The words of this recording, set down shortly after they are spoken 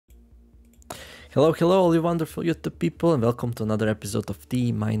Hello, all you wonderful YouTube people, and welcome to another episode of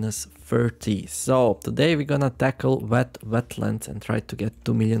T-30. So, today we're gonna tackle Wet Wetlands and try to get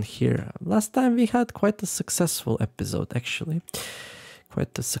 2 million here. Last time we had quite a successful episode, actually.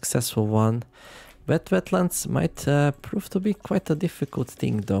 Quite a successful one. Wet Wetlands might prove to be quite a difficult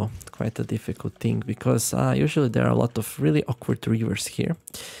thing, though. Quite a difficult thing, because usually there are a lot of really awkward rivers here,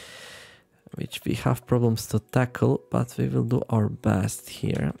 which we have problems to tackle, but we will do our best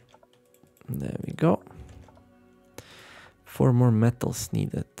here. There we go. 4 more metals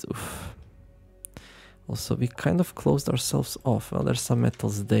needed. Oof. Also, we kind of closed ourselves off. Well, there's some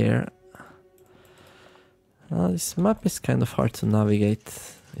metals there. This map is kind of hard to navigate.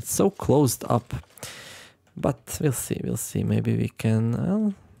 It's so closed up. But we'll see. Maybe we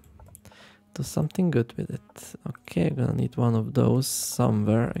can do something good with it. Okay, I'm gonna need one of those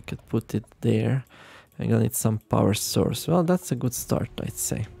somewhere. I could put it there. I'm gonna need some power source. Well, that's a good start, I'd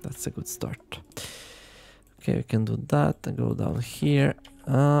say. That's a good start. Okay, we can do that and go down here.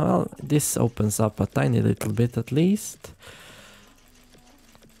 Well, this opens up a tiny little bit at least.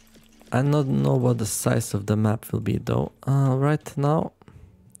 I don't know what the size of the map will be though. Right now,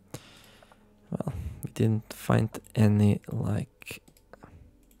 well, we didn't find any like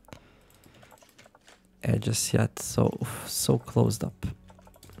edges yet, so closed up.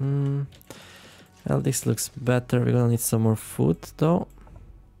 Well, this looks better. We're gonna need some more food though.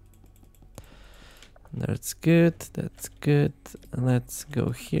 That's good, that's good. Let's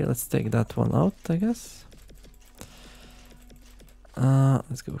go here. Let's take that one out, I guess.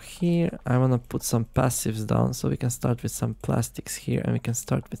 Let's go here. I wanna put some passives down so we can start with some plastics here and we can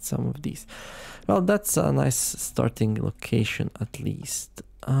start with some of these. Well, that's a nice starting location at least.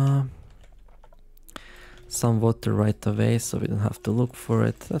 Some water right away so we don't have to look for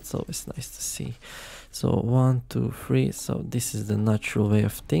it. That's always nice to see. So 1, 2, 3. So this is the natural way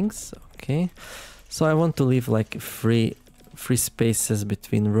of things. Okay, so I want to leave like free spaces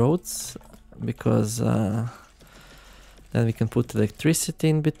between roads, because then we can put electricity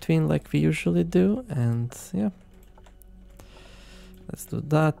in between like we usually do. And yeah, let's do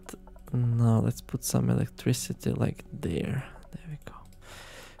that. Now let's put some electricity like there. There we go.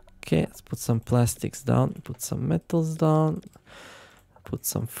 Okay, let's put some plastics down, put some metals down, put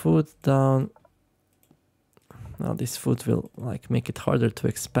some food down. Now this food will like make it harder to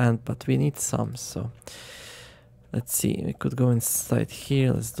expand, but we need some, so let's see. We could go inside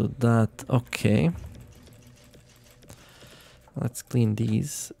here. Let's do that. Okay, let's clean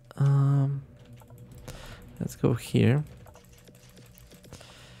these. Let's go here.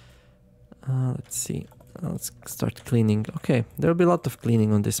 Let's see. Let's start cleaning. Okay, there'll be a lot of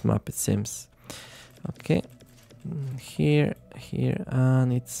cleaning on this map, it seems. Okay, here. I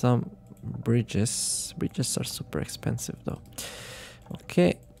need some bridges. Bridges are super expensive though.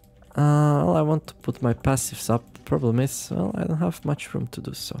 Okay, well, I want to put my passives up. Problem is, well, I don't have much room to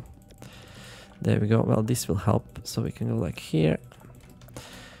do so. There we go. Well, this will help. So we can go like here.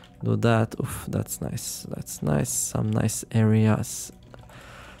 Do that. Oof, that's nice. That's nice. Some nice areas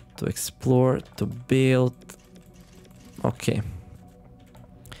to explore, to build. Okay,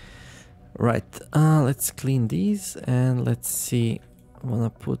 right, let's clean these and let's see. I wanna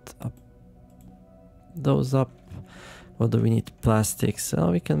put up those up. What do we need? Plastics.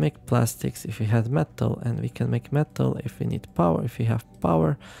 We can make plastics if we had metal, and we can make metal if we need power, if we have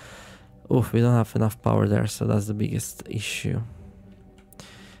power. Oof, we don't have enough power there, so that's the biggest issue.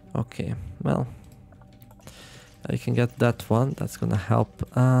 Okay, well, I can get that one. That's gonna help.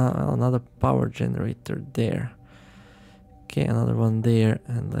 Another power generator there. Okay, another one there,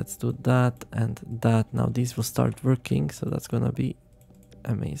 and let's do that and that. Now these will start working, so that's gonna be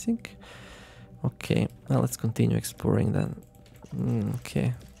amazing. Okay, now let's continue exploring then.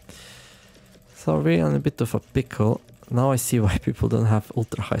 Okay, so we're in a bit of a pickle. Now I see why people don't have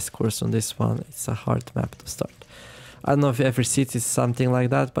ultra high scores on this one. It's a hard map to start. I don't know if every seed is something like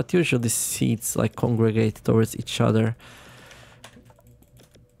that, but usually seeds like congregate towards each other.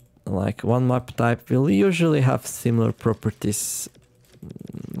 Like one map type will usually have similar properties.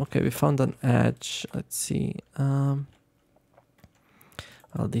 Okay, we found an edge. Let's see. Well,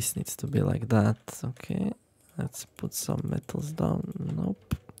 this needs to be like that. Okay, let's put some metals down.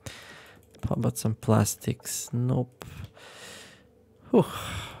 Nope. How about some plastics? Nope. Whew.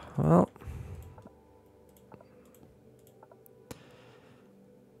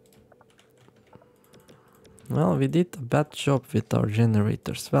 Well, we did a bad job with our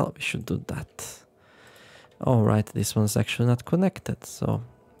generators. Well, we should do that. All right, this one's actually not connected, so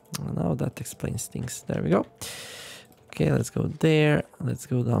now that explains things. There we go. Okay, let's go there. Let's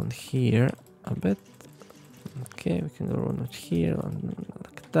go down here a bit. Okay, we can go around here,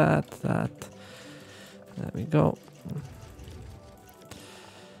 like that. There we go.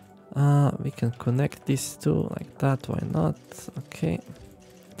 We can connect these two like that, why not? Okay.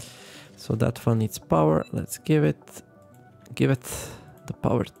 So that one needs power. Let's give it the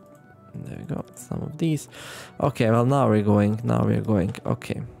power. There we go. Some of these. Okay, well now we're going.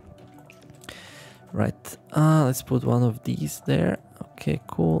 Okay. Right. Let's put one of these there. Okay,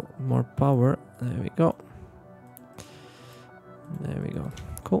 cool. More power. There we go. There we go.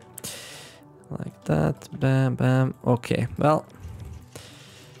 Cool. Like that. Bam, bam. Okay, well,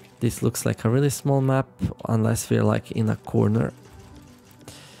 this looks like a really small map, unless we're like in a corner.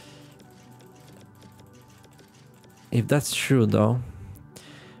 If that's true though,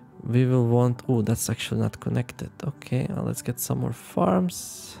 we will want... Oh, that's actually not connected. Okay, well, let's get some more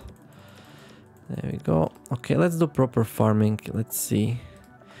farms. There we go. Okay, let's do proper farming. Let's see.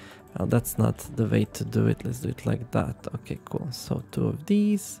 Well, that's not the way to do it. Let's do it like that. Okay, cool. So 2 of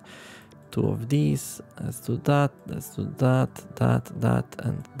these, 2 of these. Let's do that. Let's do that, that,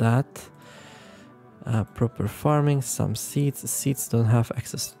 and that. Proper farming. Some seeds. Seeds don't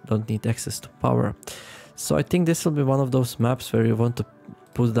need access to power. So I think this will be one of those maps where you want to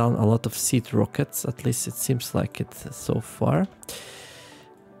put down a lot of seed rockets. At least it seems like it so far.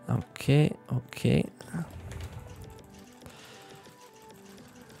 Okay, okay.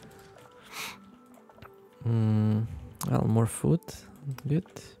 Well, more food. Good.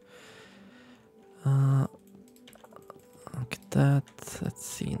 Look at that. Let's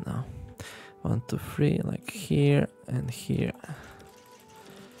see now. 1, 2, 3, like here and here.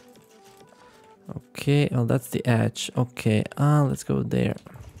 Okay, well, that's the edge. Okay, let's go there.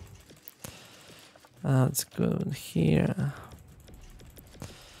 Let's go here.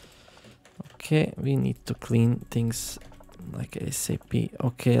 Okay, we need to clean things like ASAP.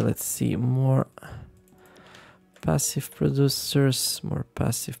 Okay, let's see more passive producers, more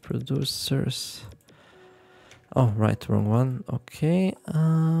passive producers. Oh, right, wrong one. Okay,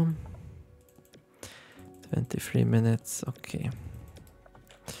 23 minutes. Okay,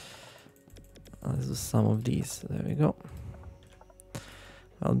 let's do some of these. There we go.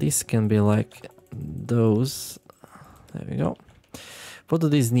 Well, these can be like those. There we go. What do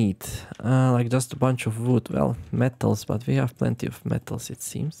these need? Like just a bunch of wood. Well, metals, but we have plenty of metals, it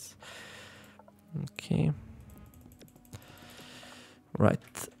seems. Okay.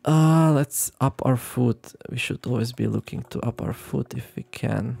 Right. Let's up our food. We should always be looking to up our food if we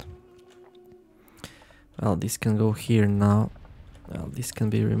can. Well, this can go here now. Well, this can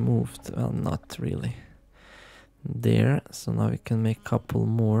be removed. Well, not really. There. So now we can make a couple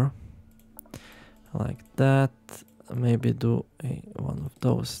more. Like that. Maybe do one of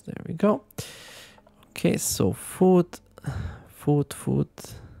those. There we go. Okay, so food.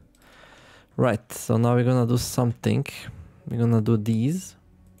 Right, so now we're gonna do something. We're gonna do these.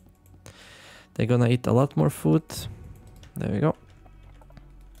 They're gonna eat a lot more food. There we go.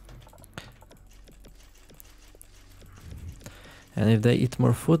 And if they eat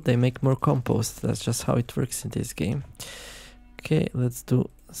more food, they make more compost. That's just how it works in this game. Okay, let's do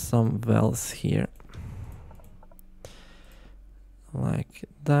some wells here. Like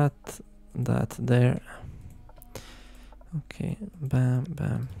that, that there. Okay, bam,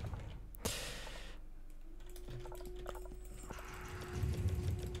 bam.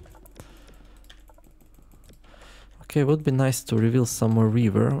 Okay, would be nice to reveal some more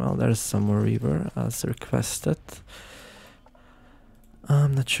river. Well, there's some more river as requested.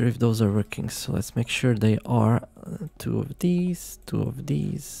 I'm not sure if those are working, so let's make sure they are. 2 of these, 2 of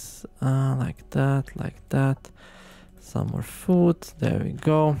these, like that, like that. Some more food, there we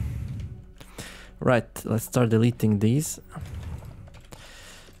go. Right, let's start deleting these.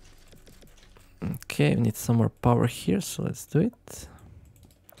 Okay, we need some more power here, so let's do it.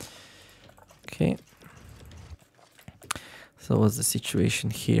 Okay. So what's the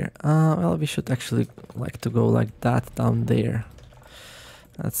situation here? Well, we should actually like to go like that down there.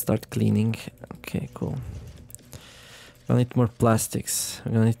 Let's start cleaning. Okay, cool. We're gonna need more plastics.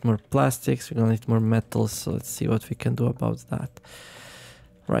 We're gonna need more plastics. We're gonna need more metals. So let's see what we can do about that.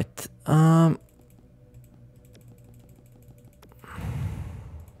 Right.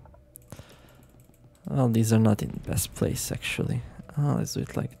 Well, these are not in the best place actually. Let's do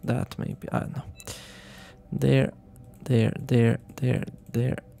it like that maybe. I don't know. There, there, there, there,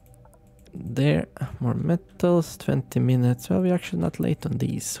 there, there. More metals. 20 minutes. Well, we're actually not late on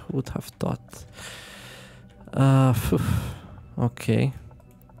these. Who would have thought? Okay.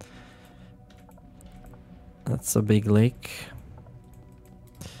 That's a big lake.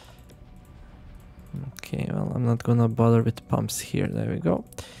 Okay, well, I'm not gonna bother with pumps here. There we go.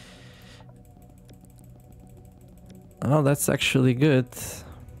 Oh, that's actually good.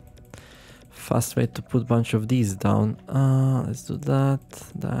 fast way to put a bunch of these down. Let's do that.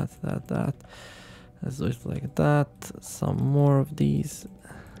 Let's do it like that. Some more of these.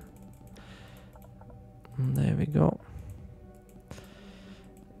 There we go.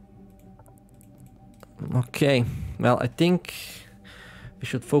 Okay, well, I think we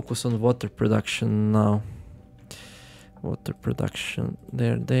should focus on water production now. Water production.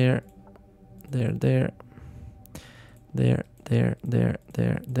 There.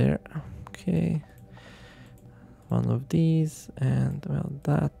 Okay. One of these, and well,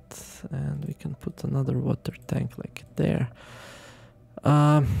 that, and we can put another water tank like there.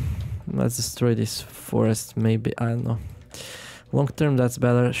 Let's destroy this forest, maybe, I don't know. Long term that's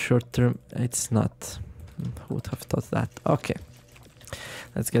better, short term it's not. Who would have thought that? Okay.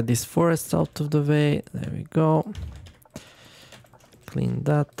 Let's get these forests out of the way. There we go. Clean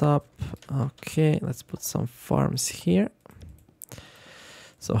that up. Okay, let's put some farms here.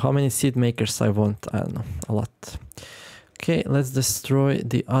 So how many seed makers I want? I don't know, a lot. Okay, let's destroy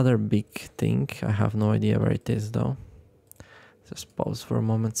the other big thing. I have no idea where it is though. Just pause for a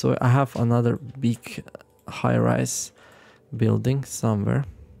moment. So I have another big high-rise building somewhere.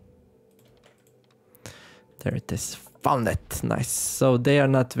 There it is. Found it. Nice. So they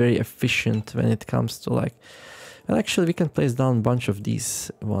are not very efficient when it comes to like... Well, actually we can place down a bunch of these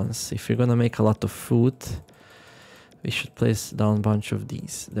ones. If you're gonna make a lot of food, we should place down a bunch of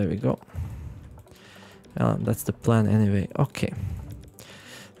these. There we go. That's the plan anyway. Okay.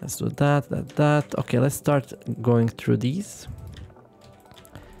 Let's do that. Okay, let's start going through these.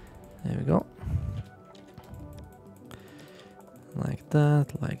 There we go. Like that.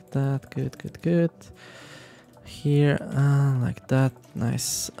 Good. Here, like that.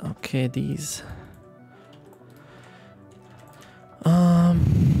 Nice. Okay, these.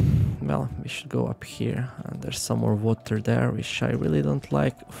 Well, we should go up here, and there's some more water there, which I really don't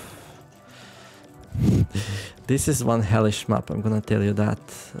like. This is one hellish map, I'm gonna tell you that.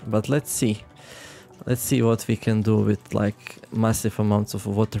 But let's see what we can do with like massive amounts of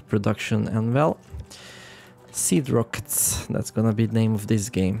water production. And well, seed rockets, that's gonna be the name of this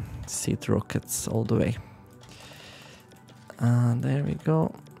game. Seed rockets all the way. There we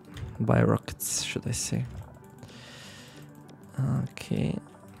go. Buy rockets, should I say. Okay.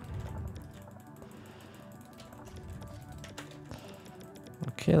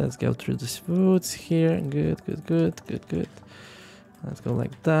 Okay, let's go through these woods here. Good. Let's go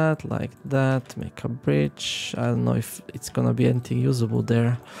like that, make a bridge. I don't know if it's gonna be anything usable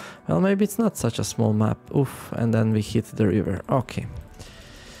there. Well, maybe it's not such a small map. Oof, and then we hit the river. Okay.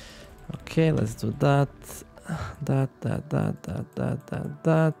 Okay, let's do that.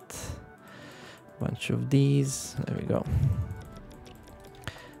 That. Bunch of these. There we go.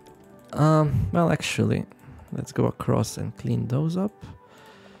 Well, actually, let's go across and clean those up.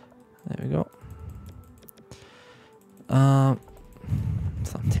 There we go.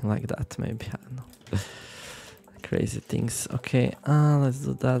 Something like that, maybe. I don't know. Crazy things. Okay, let's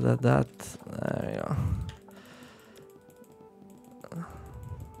do that. There we go.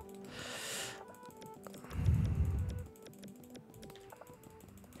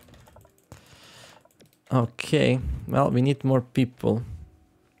 Okay, well, we need more people.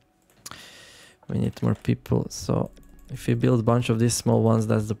 So if you build a bunch of these small ones,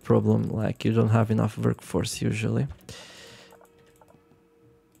 that's the problem. Like, you don't have enough workforce usually.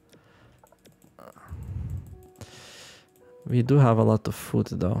 We do have a lot of food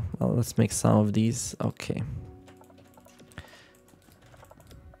though. Well, let's make some of these. Okay.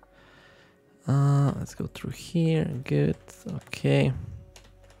 Let's go through here. Good. Okay.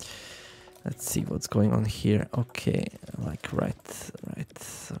 Let's see what's going on here. Okay, like right.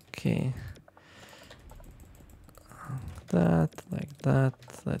 Okay. Like that.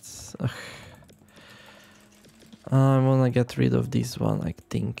 Let's. I wanna get rid of this one. I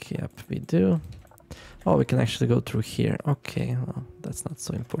think. Yep, we do. Oh, we can actually go through here. Okay, well, that's not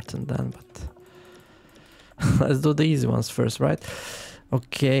so important then. But let's do the easy ones first, right?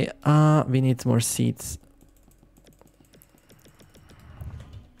 Okay. We need more seeds.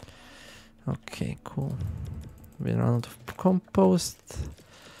 Okay, cool. We run out of compost.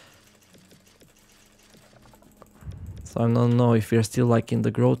 So I don't know if we're still like in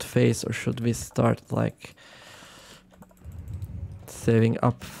the growth phase, or should we start like saving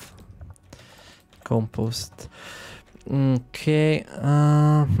up compost. Okay.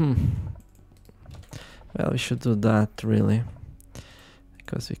 Well, we should do that really,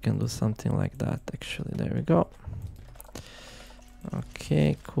 because we can do something like that actually. There we go.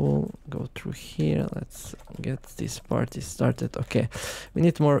 Okay, cool. Go through here. Let's get this party started. Okay, we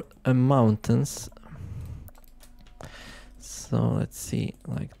need more mountains. So let's see,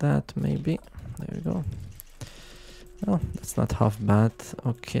 like that maybe. There we go. Oh, that's not half bad.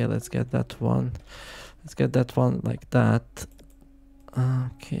 Okay, let's get that one. Let's get that one like that.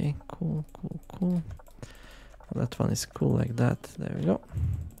 Okay, cool, cool, cool. That one is cool like that. There we go.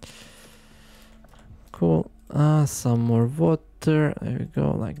 Cool. Some more water. There we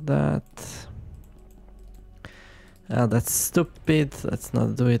go, like that. That's stupid. Let's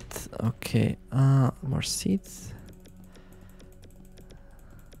not do it. Okay. More seeds.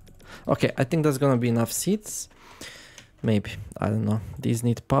 Okay, I think that's gonna be enough seeds. Maybe. I don't know. These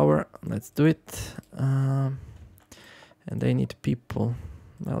need power. Let's do it. And they need people.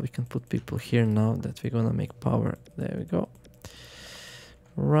 Well, we can put people here now that we're gonna make power. There we go.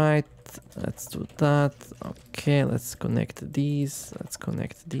 Right. Let's do that. Okay, let's connect these. Let's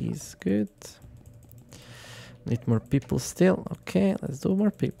connect these. Good. Need more people still. Okay, let's do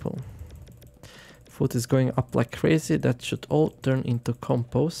more people. Food is going up like crazy. That should all turn into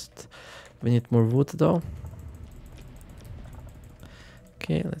compost. We need more wood though.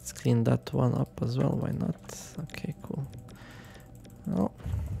 Okay, let's clean that one up as well. Why not? Okay, cool. Oh.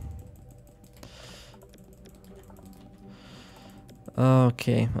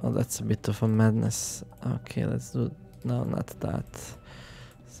 Okay, well, that's a bit of a madness. Okay, let's do... No, not that.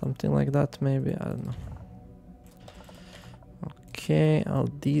 Something like that maybe? I don't know. Okay, oh,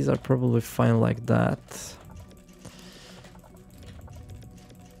 these are probably fine like that.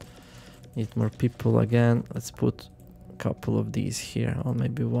 Need more people again. Let's put a couple of these here, or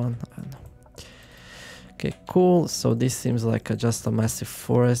maybe one. I don't know. Okay, cool. So this seems like just a massive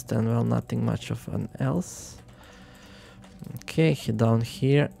forest and, well, nothing much of an else. Okay, down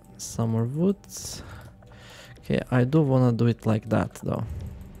here, some more woods. Okay, I do want to do it like that though.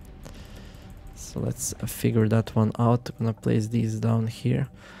 So let's figure that one out. I'm gonna place these down here.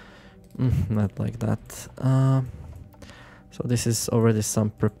 Not like that. So this is already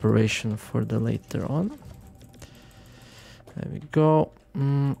some preparation for the later on. There we go.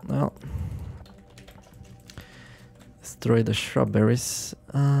 Well, destroy the shrubberies.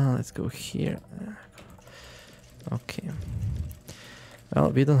 Let's go here. Okay.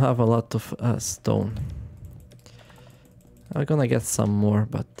 Well, we don't have a lot of stone. I'm gonna get some more,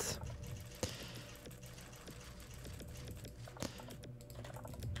 but...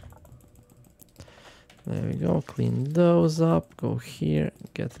 There we go, clean those up, go here,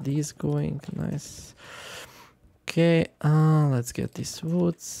 get these going, nice. Okay, let's get these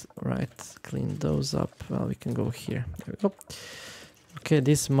woods, right, clean those up. Well, we can go here, there we go. Okay,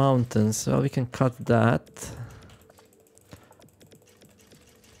 these mountains, well, we can cut that.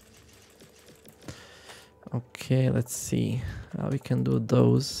 Okay, let's see, we can do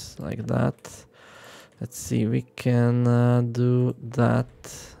those like that. Let's see, we can do that,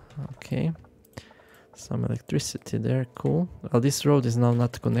 okay. Some electricity there, cool. Well, this road is now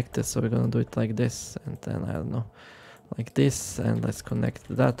not connected, so we're gonna do it like this, and then, I don't know, like this, and let's connect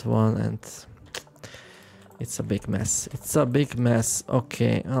that one, and it's a big mess. It's a big mess.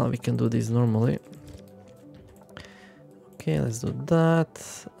 Okay, well, we can do this normally. Okay, let's do that.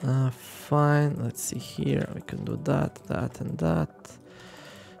 Fine, let's see here, we can do that, that, and that.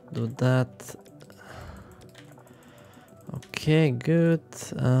 Do that. Okay, good.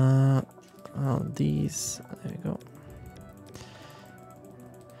 Well, these, there we go.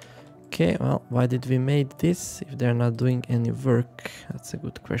 Okay, well, why did we make this if they're not doing any work? That's a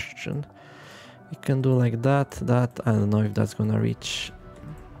good question. We can do like that, that, I don't know if that's gonna reach.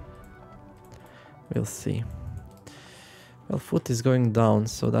 We'll see. Well, food is going down,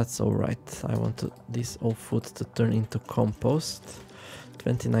 so that's alright. I want this old food to turn into compost.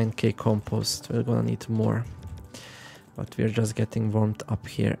 29k compost, we're gonna need more. But we're just getting warmed up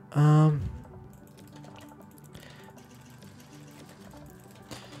here.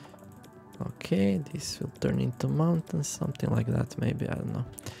 Okay, this will turn into mountains, something like that, maybe, I don't know.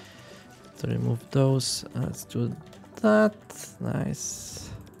 To remove those, let's do that, nice.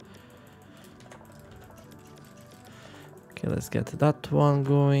 Okay, let's get that one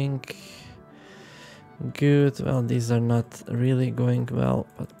going. Good, well, these are not really going well,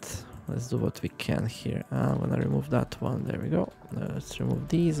 but let's do what we can here. I'm gonna remove that one, there we go. Let's remove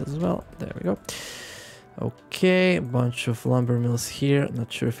these as well, there we go. Okay, a bunch of lumber mills here.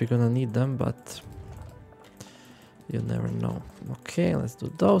 Not sure if you're gonna need them, but you never know. Okay, let's do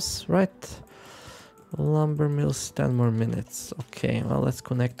those, right? Lumber mills, 10 more minutes. Okay, well, let's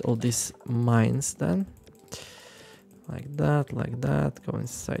connect all these mines then. Like that, go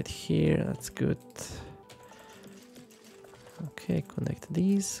inside here, that's good. Okay, connect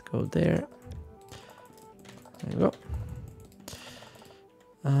these, go there. There you go.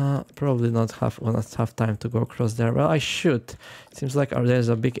 Probably will not have time to go across there. Well, I should. Seems like there's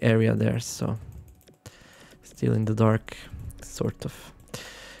a big area there, so still in the dark, sort of.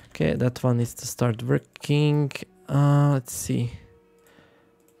 Okay, that one needs to start working. Let's see.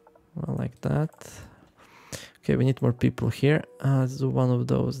 Well, like that. Okay, we need more people here. Let's do one of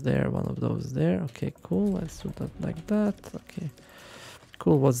those there, one of those there. Okay, cool. Let's do that like that. Okay,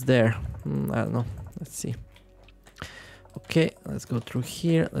 cool. What's there? I don't know. Let's see. Okay, let's go through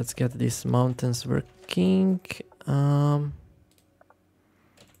here. Let's get these mountains working.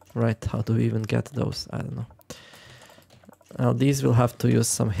 Right, how do we even get those? I don't know. Now these will have to use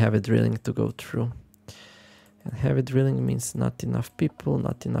some heavy drilling to go through. And heavy drilling means not enough people,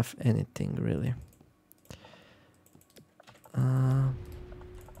 not enough anything really.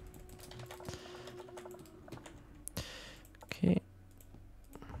 Okay.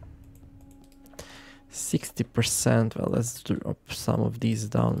 60%. Well, let's drop some of these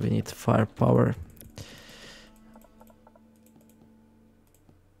down. We need firepower.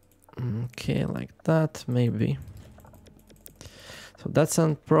 Okay, like that, maybe. So that's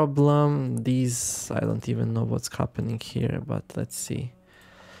a problem. These, I don't even know what's happening here, but let's see.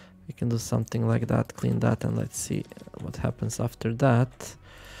 We can do something like that, clean that, and let's see what happens after that.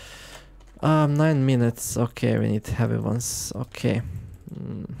 9 minutes. Okay, we need heavy ones. Okay.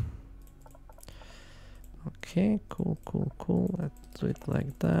 Okay, cool. Let's do it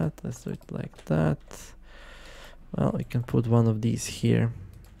like that. Let's do it like that. Well, we can put one of these here.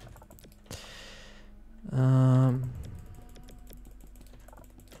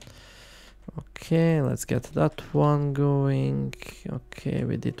 Okay, let's get that one going. Okay,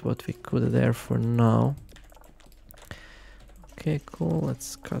 we did what we could there for now. Okay, cool.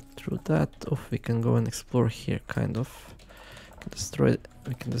 Let's cut through that. Oh, we can go and explore here, kind of.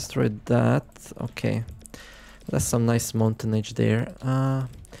 We can destroy that. Okay, that's some nice mountainage there.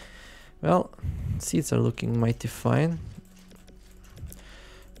 Well, seeds are looking mighty fine.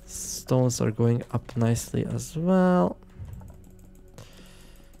 Stones are going up nicely as well.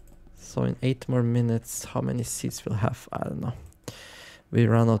 So in 8 more minutes, how many seeds we'll have? I don't know. We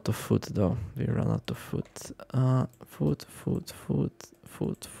ran out of food though. We ran out of food. Food.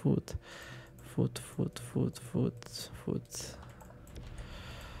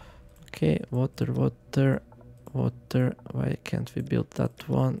 Okay, water. Why can't we build that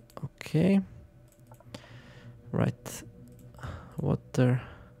one? Okay. Right. Water.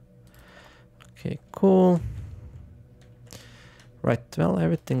 Okay, cool. Right, well,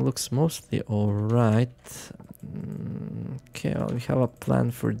 everything looks mostly alright. Okay, well, we have a plan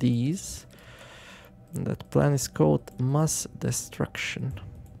for these. And that plan is called mass destruction.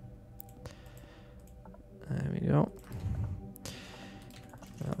 There we go.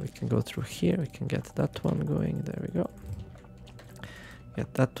 Well, we can go through here. We can get that one going. There we go.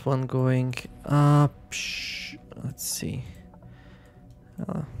 Get that one going. Let's see.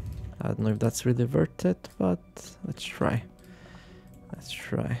 I don't know if that's really worth it, but let's try. Let's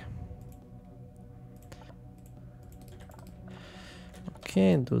try.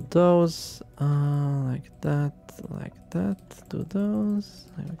 Okay, do those like that, do those.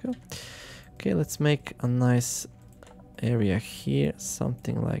 There we go. Okay, let's make a nice area here,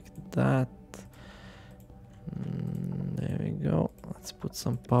 something like that. There we go. Let's put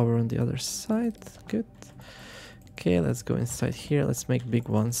some power on the other side. Good. Okay, let's go inside here. Let's make big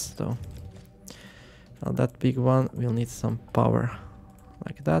ones though. Now that big one will need some power.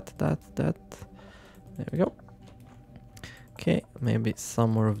 Like that. There we go. Okay, maybe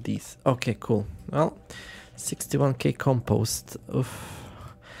some more of these. Okay, cool. Well, 61k compost. Oof.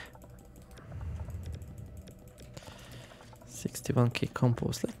 61k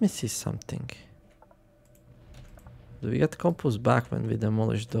compost. Let me see something. Do we get compost back when we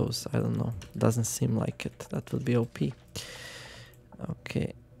demolish those? I don't know. Doesn't seem like it. That would be OP.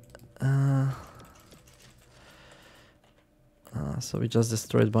 Okay. So we just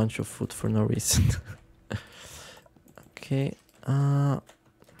destroyed a bunch of food for no reason. Okay.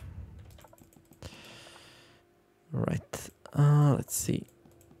 Right. Let's see.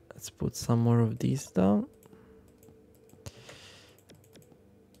 Let's put some more of these down.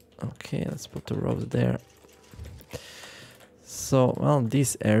 Okay, let's put a road there. So, well,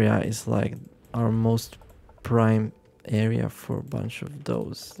 this area is like our most prime area for a bunch of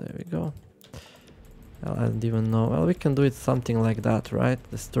those. There we go. Well, I don't even know. Well, we can do it something like that, right?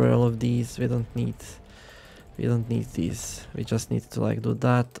 Destroy all of these. We don't need these. We just need to like do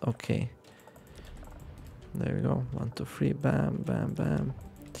that. Okay. There we go. 1, 2, 3. Bam, bam, bam.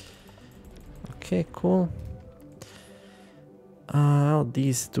 Okay, cool. Well,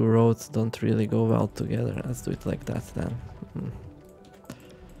 these two roads don't really go well together. Let's do it like that then.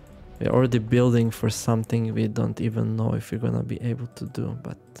 We're already building for something we don't even know if we're gonna be able to do,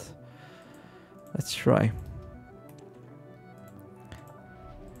 but let's try.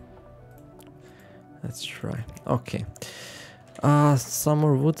 Let's try. Okay. Some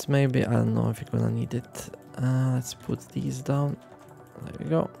more woods maybe. I don't know if you're gonna need it. Let's put these down. There we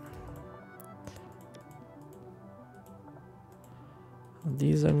go.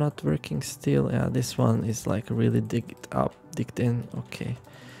 These are not working still. Yeah, this one is like really digged in. Okay.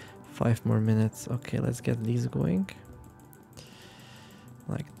 5 more minutes. Okay, let's get these going.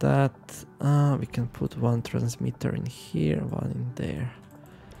 Like that. We can put one transmitter in here, one in there.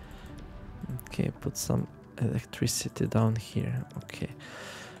 Okay, put some electricity down here. Okay.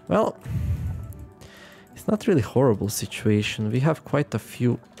 Well, it's not really horrible situation. We have quite a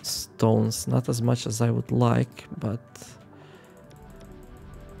few stones, not as much as I would like, but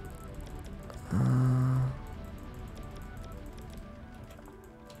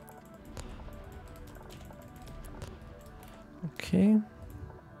okay.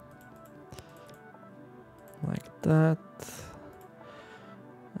 Like that.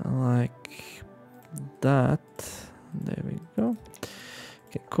 Like that. There we go.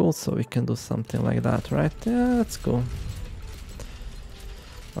 Okay, cool. So we can do something like that, right? Yeah, that's cool.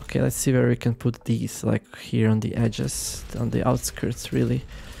 Okay, let's see where we can put these, like here on the edges, on the outskirts, really.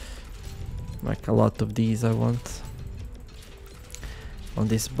 Like a lot of these I want. On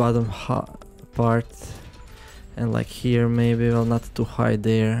this bottom part. And like here maybe, well, not too high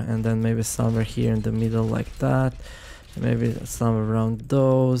there. And then maybe somewhere here in the middle like that. And maybe somewhere around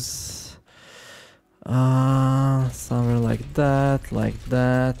those. Somewhere like that, like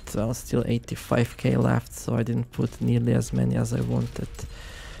that. Well, still 85k left, so I didn't put nearly as many as I wanted.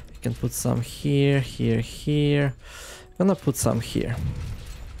 You can put some here, here, here. I'm gonna put some here.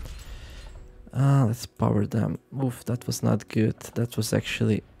 Let's power them. Oof, that was not good. That was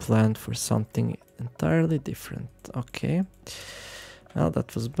actually planned for something entirely different. Okay. Well,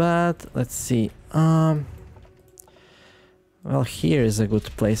 that was bad. Let's see. Well, here is a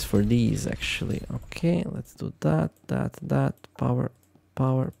good place for these, actually. Okay, let's do that, that. Power,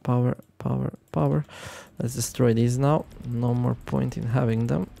 power, power, power, power. Let's destroy these now. No more point in having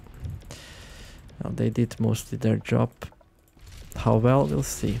them. Well, they did mostly their job. How well, we'll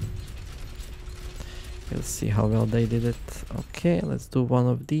see. We'll see how well they did it. Okay, let's do one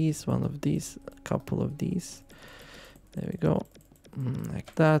of these, a couple of these. There we go.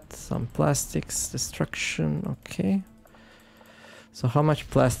 Like that. Some plastics, destruction. Okay. So how much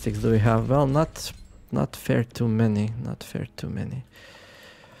plastics do we have? Well, not fair too many. Not fair too many.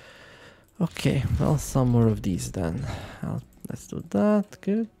 Okay, well, some more of these then. Let's do that.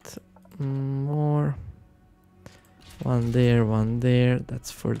 Good. More. One there, one there.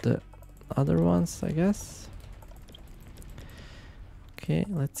 That's for the other ones, I guess. Okay,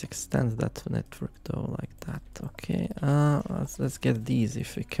 let's extend that network though, like that. Okay, let's get these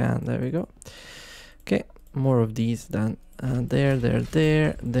if we can. There we go. Okay, more of these then. There.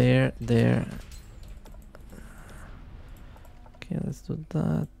 Okay, let's do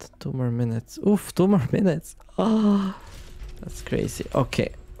that. 2 more minutes. Oof, 2 more minutes. Oh, that's crazy. Okay,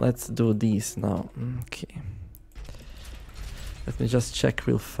 let's do these now. Okay. Let me just check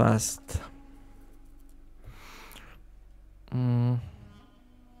real fast.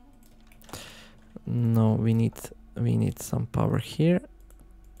 No, we need some power here.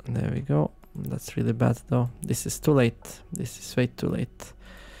 There we go. That's really bad though. This is too late. This is way too late.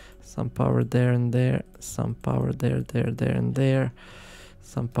 Some power there and there. Some power there and there.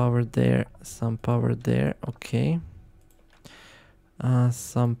 Some power there. Some power there. Okay.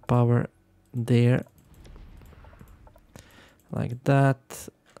 Some power there. Like that.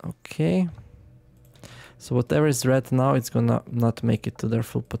 Okay. So whatever is red now, it's gonna not make it to their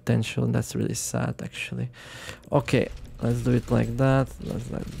full potential, and that's really sad actually. Okay, let's do it like that. Let's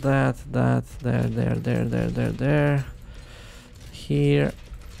like that, there. Here.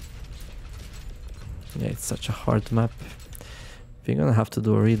 Yeah, it's such a hard map. We're gonna have to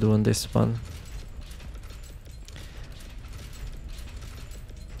do a redo on this one.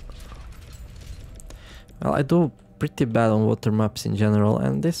 Well, I do pretty bad on water maps in general,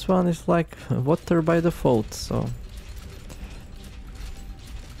 and this one is like water by default, so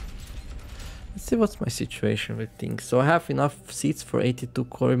let's see what's my situation with things. So I have enough seeds for 82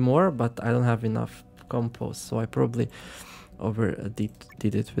 core more, but I don't have enough compost, so I probably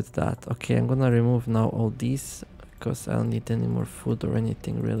did it with that. Okay, I'm gonna remove now all these because I don't need any more food or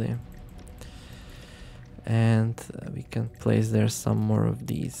anything really, and we can place there some more of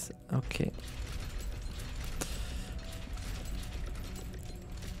these. Okay.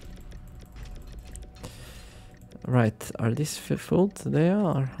 Right, are these filled? They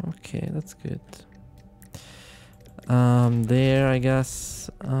are. Okay, that's good. There, I guess.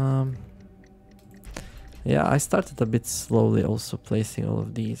 Yeah, I started a bit slowly also placing all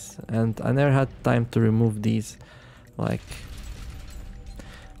of these, and I never had time to remove these, like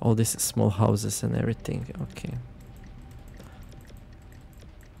all these small houses and everything. Okay.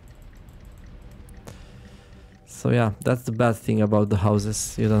 So yeah, that's the bad thing about the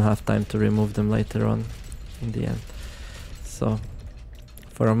houses. You don't have time to remove them later on in the end. So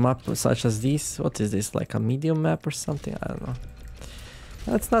for a map such as this, what is this, like a medium map or something? I don't know.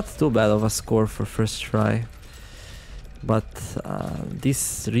 That's not too bad of a score for first try. But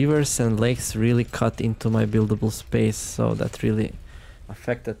these rivers and lakes really cut into my buildable space, so that really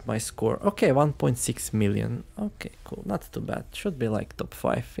affected my score. Okay, 1.6 million. Okay, cool. Not too bad. Should be like top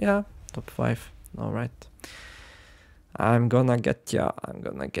 5. Yeah, top 5. Alright. I'm gonna get ya. I'm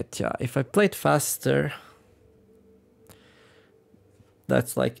gonna get ya. If I played faster,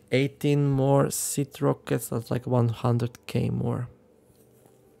 that's like 18 more seed rockets. That's like 100k more.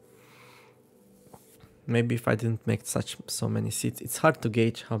 Maybe if I didn't make so many seats. It's hard to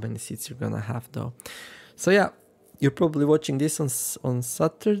gauge how many seats you're gonna have though. So yeah, you're probably watching this on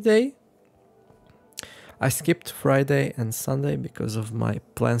Saturday. I skipped Friday and Sunday because of my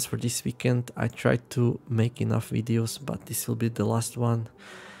plans for this weekend. I tried to make enough videos, but this will be the last one.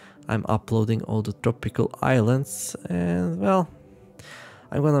 I'm uploading all the tropical islands, and well,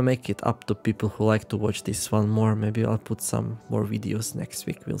 I'm gonna make it up to people who like to watch this one more. Maybe I'll put some more videos next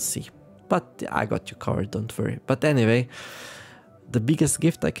week, we'll see. But I got you covered, don't worry. But anyway, the biggest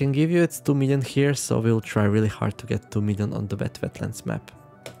gift I can give you, it's 2 million here, so we'll try really hard to get 2 million on the Wet Wetlands map.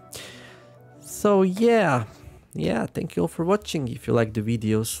 So yeah, thank you all for watching. If you like the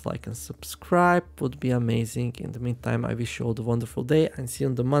videos, like and subscribe would be amazing. In the meantime, I wish you all a wonderful day and see you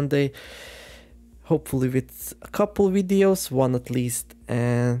on the Monday. Hopefully with a couple videos, one at least.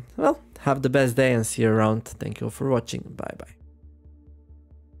 And well, have the best day and see you around. Thank you all for watching. Bye bye.